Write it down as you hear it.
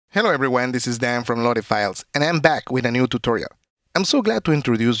Hello everyone, this is Dan from LottieFiles, and I'm back with a new tutorial. I'm so glad to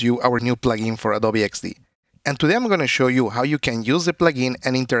introduce you our new plugin for Adobe XD. And today I'm going to show you how you can use the plugin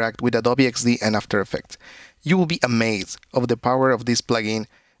and interact with Adobe XD and After Effects. You will be amazed of the power of this plugin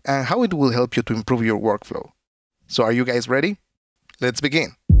and how it will help you to improve your workflow. So are you guys ready? Let's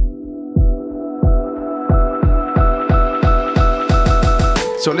begin.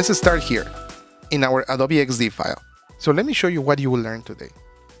 So let's start here in our Adobe XD file. So let me show you what you will learn today.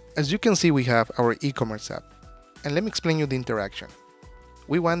 As you can see, we have our e-commerce app, and let me explain you the interaction.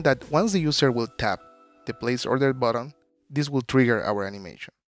 We want that once the user will tap the place order button, this will trigger our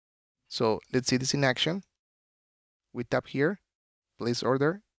animation. So let's see this in action. We tap here, place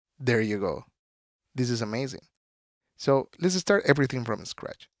order, there you go. This is amazing. So let's start everything from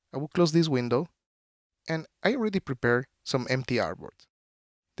scratch. I will close this window, and I already prepared some empty artboards.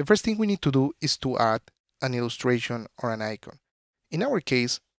 The first thing we need to do is to add an illustration or an icon. In our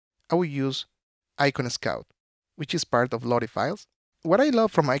case, I will use Icon Scout, which is part of LottieFiles. What I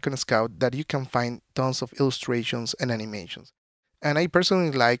love from Icon Scout that you can find tons of illustrations and animations. And I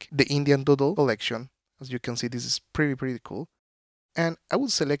personally like the Indian Doodle collection. As you can see, this is pretty cool. And I will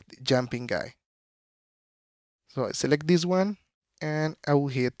select Jumping Guy. So I select this one and I will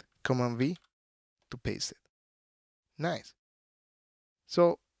hit Command V to paste it. Nice.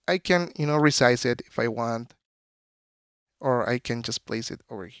 So I can, resize it if I want, or I can just place it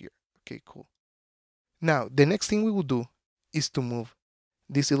over here. Okay, cool. Now, the next thing we will do is to move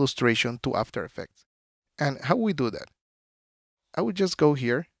this illustration to After Effects. And how we do that? I would just go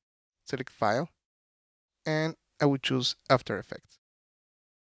here, select File, and I would choose After Effects.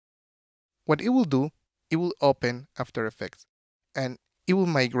 What it will do, it will open After Effects, and it will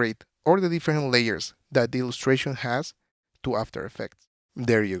migrate all the different layers that the illustration has to After Effects.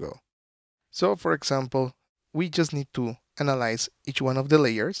 There you go. So, for example, we just need to analyze each one of the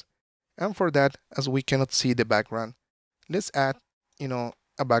layers. And for that, as we cannot see the background, let's add,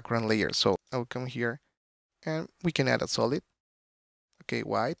 a background layer. So I'll come here and we can add a solid. Okay,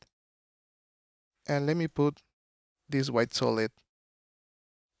 white. And let me put this white solid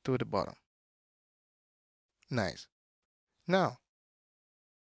to the bottom. Nice. Now,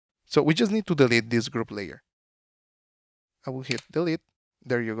 so we just need to delete this group layer. I will hit delete.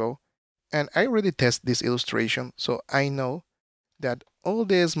 There you go. And I already tested this illustration, so I know that all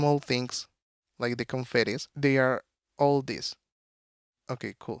the small things, like the confettis, they are all this.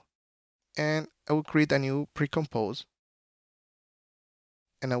 Okay, cool. And I will create a new Precompose,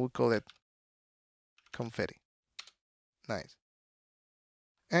 and I will call it confetti. Nice.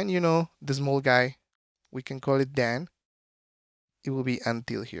 And the small guy, we can call it Dan. It will be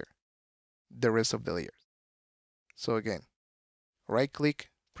until here, the rest of the layers. So again, right click,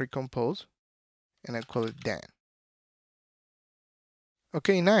 Precompose, and I call it Dan.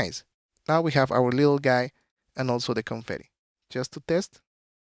 Okay, nice. Now we have our little guy and also the confetti. Just to test.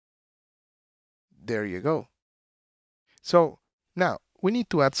 There you go. So now we need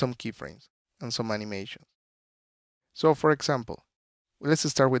to add some keyframes and some animations. So for example, let's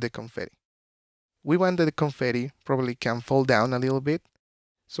start with the confetti. We want that the confetti probably can fall down a little bit.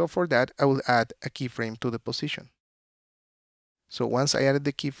 So for that, I will add a keyframe to the position. So once I added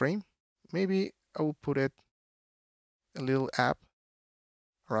the keyframe, maybe I will put it a little up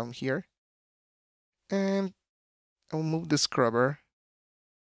around here, and I'll move the scrubber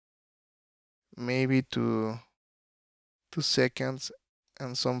maybe to 2 seconds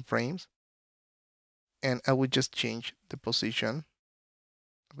and some frames, and I will just change the position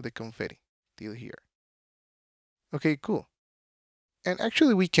of the confetti till here. Okay, cool. And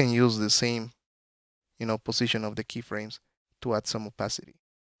actually we can use the same position of the keyframes to add some opacity.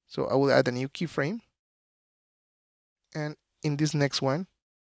 So I will add a new keyframe, and in this next one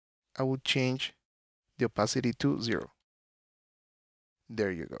I will change the opacity to 0.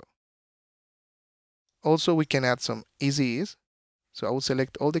 There you go. Also, we can add some easy ease. So I will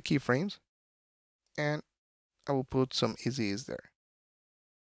select all the keyframes and I will put some easy ease there.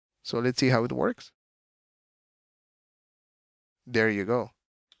 So let's see how it works. There you go.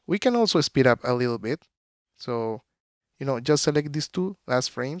 We can also speed up a little bit. So, just select these 2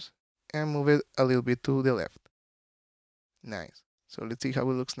 last frames and move it a little bit to the left. Nice. So let's see how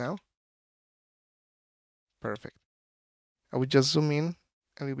it looks now. Perfect. I will just zoom in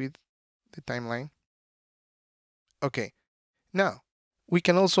a little bit the timeline. Okay, now we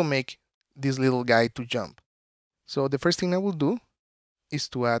can also make this little guy to jump. So the first thing I will do is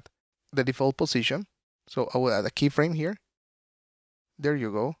to add the default position. So I will add a keyframe here. There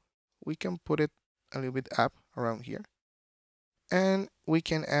you go. We can put it a little bit up around here. And we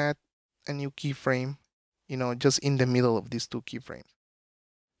can add a new keyframe, just in the middle of these 2 keyframes.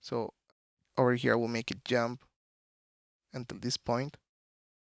 So over here, I will make it jump until this point.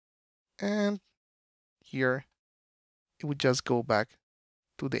 And here, it would just go back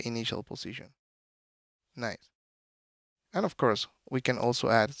to the initial position. Nice. And of course, we can also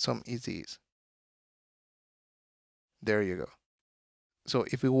add some eases. There you go. So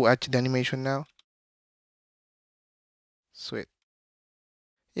if we watch the animation now, sweet.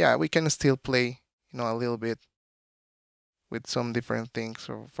 Yeah, we can still play, a little bit with some different things.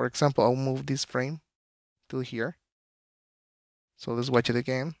 So for example, I'll move this frame to here. So let's watch it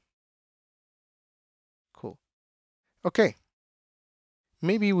again. Cool. Okay.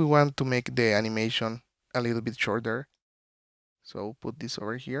 Maybe we want to make the animation a little bit shorter. So I'll put this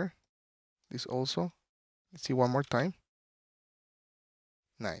over here. This also. Let's see one more time.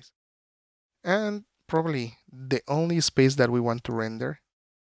 Nice. And probably the only space that we want to render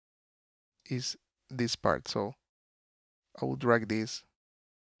is this part. So I will drag this.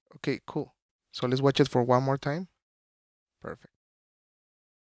 Okay, cool. So let's watch it for one more time. Perfect.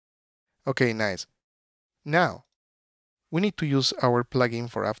 Okay, nice. Now, we need to use our plugin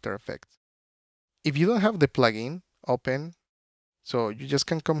for After Effects. If you don't have the plugin open, so you just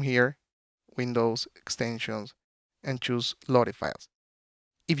can come here, Windows, Extensions, and choose LottieFiles.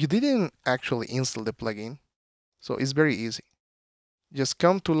 If you didn't actually install the plugin, so it's very easy. Just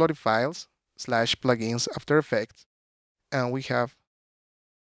come to LottieFiles/plugins After Effects, and we have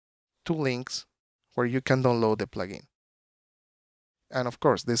two links where you can download the plugin. And of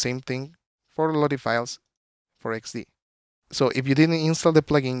course, the same thing for LottieFiles for XD. So if you didn't install the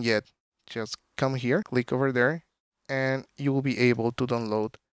plugin yet, just come here, click over there, and you will be able to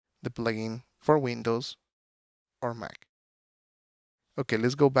download the plugin for Windows or Mac. Okay,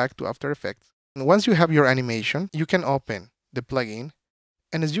 let's go back to After Effects. And once you have your animation, you can open the plugin,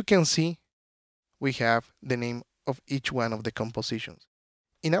 and as you can see, we have the name of each one of the compositions.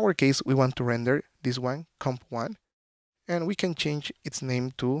 In our case, we want to render this one, Comp 1, and we can change its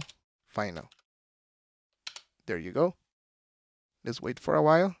name to Final. There you go. Let's wait for a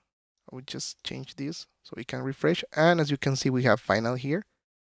while. I will just change this so we can refresh. And as you can see, we have Final here,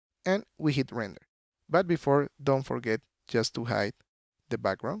 and we hit render. But before, don't forget just to hide the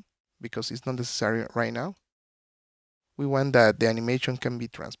background because it's not necessary right now. We want that the animation can be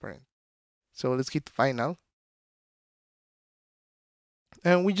transparent. So let's hit Final.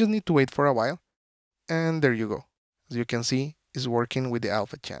 And we just need to wait for a while. And there you go. As you can see, it's working with the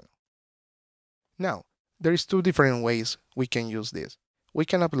alpha channel. Now, there is two different ways we can use this. We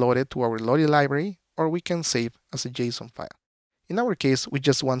can upload it to our Lottie library, or we can save as a JSON file. In our case, we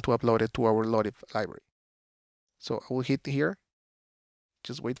just want to upload it to our Lottie library. So I will hit here,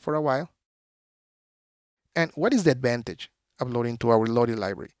 just wait for a while. And what is the advantage uploading to our Lottie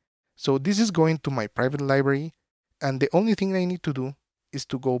library? So this is going to my private library, and the only thing I need to do is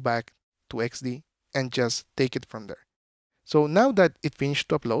to go back to XD and just take it from there. So now that it finished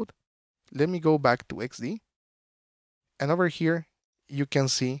to upload, let me go back to XD. And over here, you can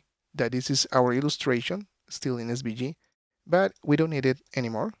see that this is our illustration, still in SVG, but we don't need it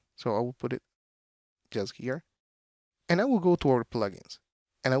anymore. So I will put it just here. And I will go to our plugins,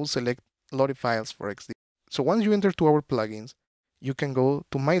 and I will select LottieFiles for XD. So once you enter to our plugins, you can go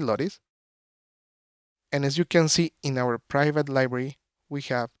to My Lotties. And as you can see in our private library, we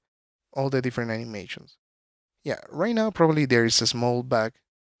have all the different animations. Yeah, right now probably there is a small bug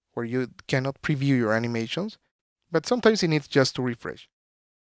where you cannot preview your animations, but sometimes it needs just to refresh.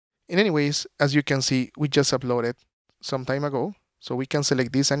 In anyways, as you can see, we just uploaded some time ago, so we can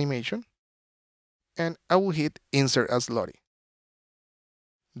select this animation, and I will hit Insert as Lottie.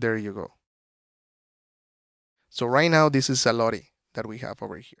 There you go. So right now, this is a Lottie that we have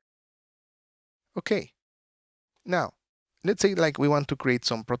over here. Okay, now, let's say like we want to create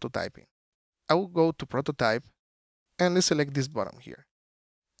some prototyping. I will go to Prototype, and let's select this bottom here.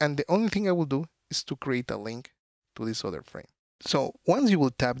 And the only thing I will do is to create a link to this other frame. So once you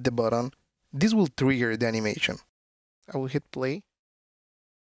will tap the button, this will trigger the animation. I will hit play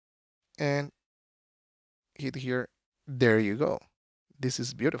and hit here. There you go. This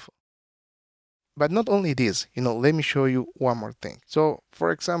is beautiful. But not only this, let me show you one more thing. So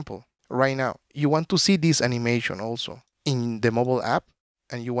for example, right now, you want to see this animation also in the mobile app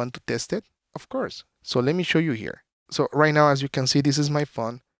and you want to test it? Of course. So let me show you here. So right now, as you can see, this is my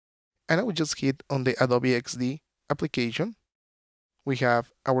phone. And I will just hit on the Adobe XD application. We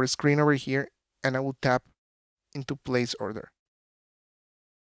have our screen over here, and I will tap into place order.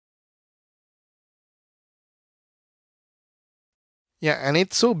 Yeah, and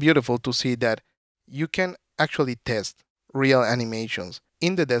it's so beautiful to see that you can actually test real animations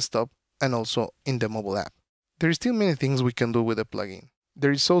in the desktop and also in the mobile app. There are still many things we can do with the plugin.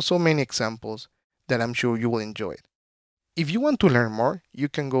 There is so many examples that I'm sure you will enjoy. If you want to learn more, you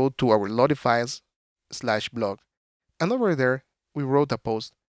can go to our LottieFiles/blog, and over there we wrote a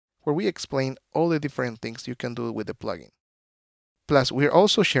post where we explain all the different things you can do with the plugin. Plus, we're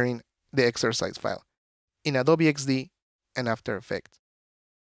also sharing the exercise file in Adobe XD and After Effects.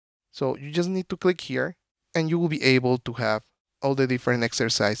 So you just need to click here and you will be able to have all the different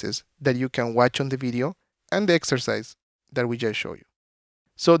exercises that you can watch on the video and the exercise that we just showed you.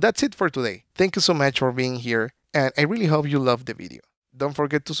 So that's it for today. Thank you so much for being here, and I really hope you loved the video. Don't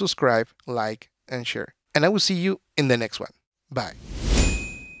forget to subscribe, like, and share. And I will see you in the next one. Bye.